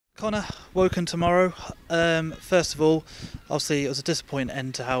Connor, Woking tomorrow. First of all, obviously it was a disappointing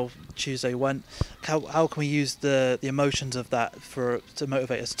end to how Tuesday went. How can we use the emotions of that to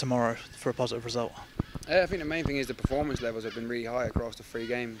motivate us tomorrow for a positive result? I think the main thing is the performance levels have been really high across the three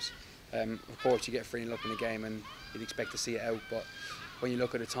games. Of course, you get 3-0 up in the game and you'd expect to see it out, but when you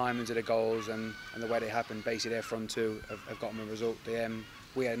look at the timings of the goals and the way they happen, basically their front two have gotten a result.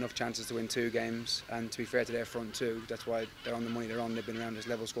 We had enough chances to win 2 games, and to be fair to their front two, that's why they're on the money they're on. They've been around this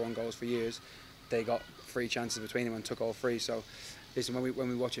level scoring goals for years. They got 3 chances between them and took all 3. So listen, when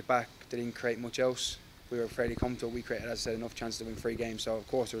we watch it back, they didn't create much else. We were fairly comfortable. We created, as I said, enough chances to win 3 games. So of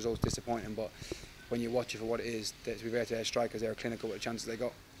course the result's disappointing, but when you watch it for what it is, to be fair to their strikers, they were clinical with the chances they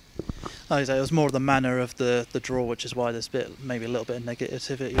got. Like I say, it was more the manner of the draw, which is why there's maybe a little bit of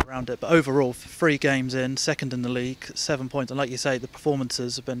negativity around it. But overall, 3 games in, second in the league, 7 points, and like you say, the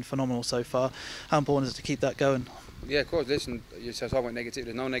performances have been phenomenal so far. How important is it to keep that going? Yeah, of course. Listen, you're talking about negativity.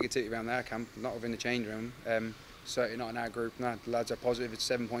 There's no negativity around our camp, not within the change room. Certainly not in our group. No, the lads are positive. It's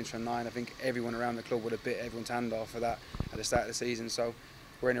 7 points from 9. I think everyone around the club would have bit everyone's hand off for that at the start of the season. So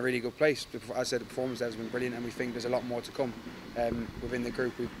we're in a really good place. As I said, the performance there has been brilliant, and we think there's a lot more to come within the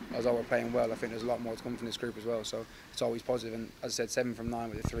group. Although we're playing well, I think there's a lot more to come from this group as well. So it's always positive. And as I said, 7 from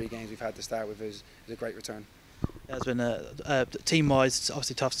 9 with the 3 games we've had to start with is a great return. It's been a team-wise,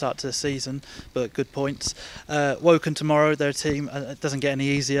 obviously tough start to the season, but good points. Woking tomorrow, their team, it doesn't get any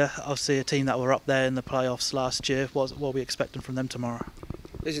easier. Obviously, a team that were up there in the playoffs last year. What are we expecting from them tomorrow?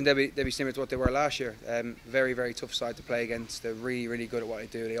 Listen, they'll be similar to what they were last year. Very, very tough side to play against. They're really, really good at what they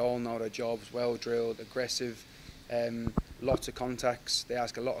do. They all know their jobs, well drilled, aggressive, lots of contacts. They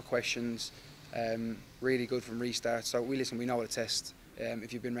ask a lot of questions. Really good from restart. So we know what to test.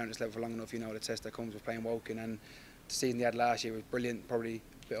 If you've been around this level for long enough, you know the test that comes with playing Woking. And the season they had last year was brilliant. Probably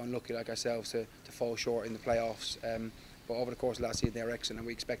a bit unlucky, like ourselves, to fall short in the playoffs. But over the course of last season, they were excellent, and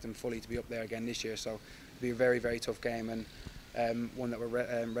we expect them fully to be up there again this year. So it'll be a very, very tough game, and one that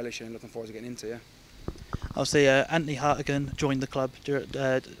we're relishing and looking forward to getting into. Yeah. Obviously, Anthony Hartigan joined the club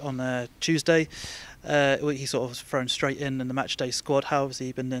on Tuesday. He sort of was thrown straight in the match day squad. How has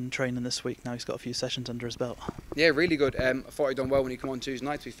he been in training this week? Now he's got a few sessions under his belt. Yeah, really good. I thought he'd done well when he came on Tuesday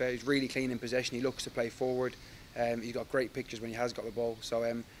night. To be fair, he's really clean in possession. He looks to play forward. He's got great pictures when he has got the ball.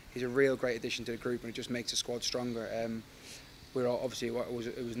 So he's a real great addition to the group, and it just makes the squad stronger. We're obviously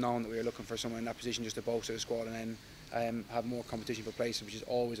it was known that we were looking for someone in that position just to bolster the squad and then have more competition for places, which is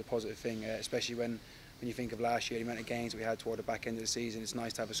always a positive thing, especially when you think of last year, the amount of games we had toward the back end of the season. It's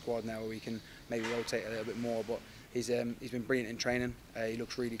nice to have a squad now where we can maybe rotate a little bit more. But he's been brilliant in training. He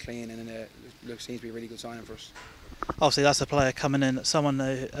looks really clean, and seems to be a really good signing for us. Obviously, that's a player coming in. Someone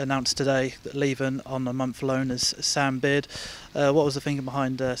announced today that leaving on a month loan is Sam Beard. What was the thinking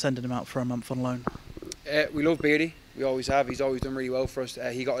behind sending him out for a month on loan? We love Beardy. We always have. He's always done really well for us.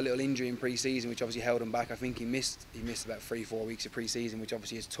 He got a little injury in pre-season, which obviously held him back. I think he missed about 3-4 weeks of pre-season, which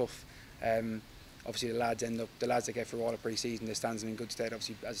obviously is tough. Obviously, the lads that get through all of pre-season, they stands them in good stead.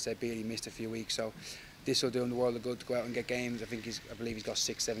 Obviously, as I said, Beardy missed a few weeks, so this will do him the world of good to go out and get games. I believe he's got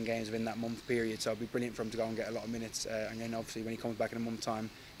 6-7 games within that month period, so it'll be brilliant for him to go and get a lot of minutes. And then obviously, when he comes back in a month's time,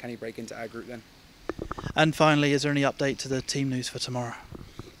 can he break into our group then? And finally, is there any update to the team news for tomorrow?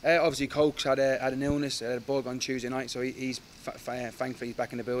 Obviously, Coke's had an illness, had a bug on Tuesday night, so thankfully he's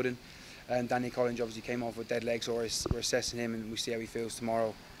back in the building. And Danny Collins obviously came off with dead legs, so we're assessing him, and we see how he feels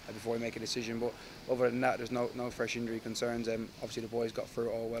tomorrow before we make a decision. But other than that, there's no fresh injury concerns. Obviously, the boys got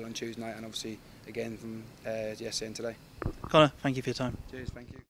through it all well on Tuesday night, and obviously again from yesterday and today. Connor, thank you for your time. Cheers, thank you.